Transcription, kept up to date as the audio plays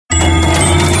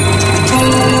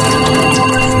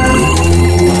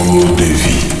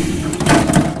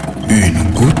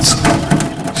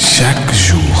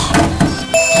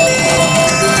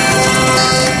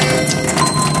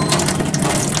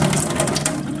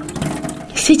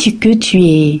Sais-tu que tu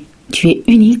es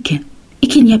unique et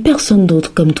qu'il n'y a personne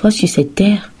d'autre comme toi sur cette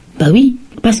terre? Bah oui,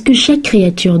 parce que chaque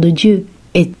créature de Dieu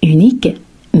est unique,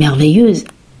 merveilleuse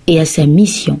et a sa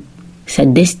mission, sa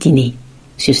destinée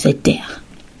sur cette terre.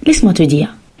 Laisse-moi te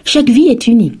dire, chaque vie est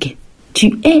unique.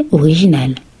 Tu es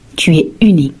original, tu es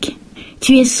unique,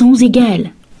 tu es sans égal.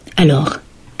 Alors,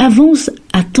 avance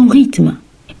à ton rythme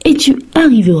et tu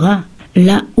arriveras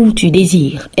là où tu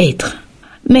désires être.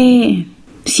 Mais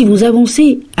si vous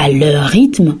avancez à leur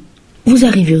rythme, vous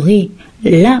arriverez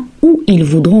là où ils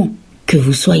voudront que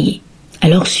vous soyez.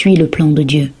 Alors suis le plan de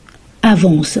Dieu.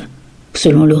 Avance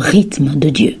selon le rythme de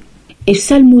Dieu. Et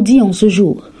psalmodie en ce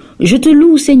jour. Je te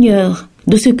loue, Seigneur,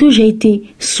 de ce que j'ai été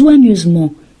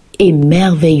soigneusement et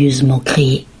merveilleusement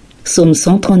créé. Psaume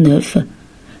 139,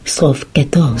 strophe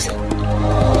 14.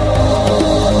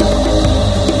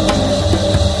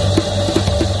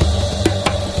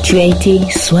 Tu as été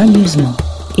soigneusement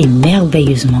et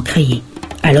merveilleusement créé.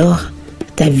 Alors,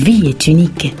 ta vie est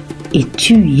unique et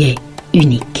tu es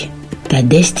unique. Ta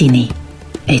destinée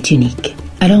est unique.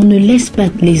 Alors ne laisse pas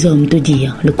les hommes te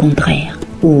dire le contraire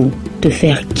ou te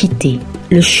faire quitter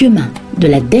le chemin de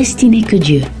la destinée que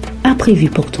Dieu a prévue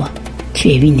pour toi. Tu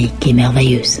es unique et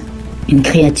merveilleuse, une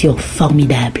créature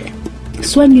formidable,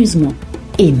 soigneusement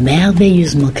et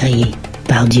merveilleusement créée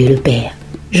par Dieu le Père.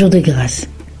 Jour de grâce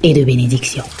et de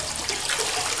bénédiction.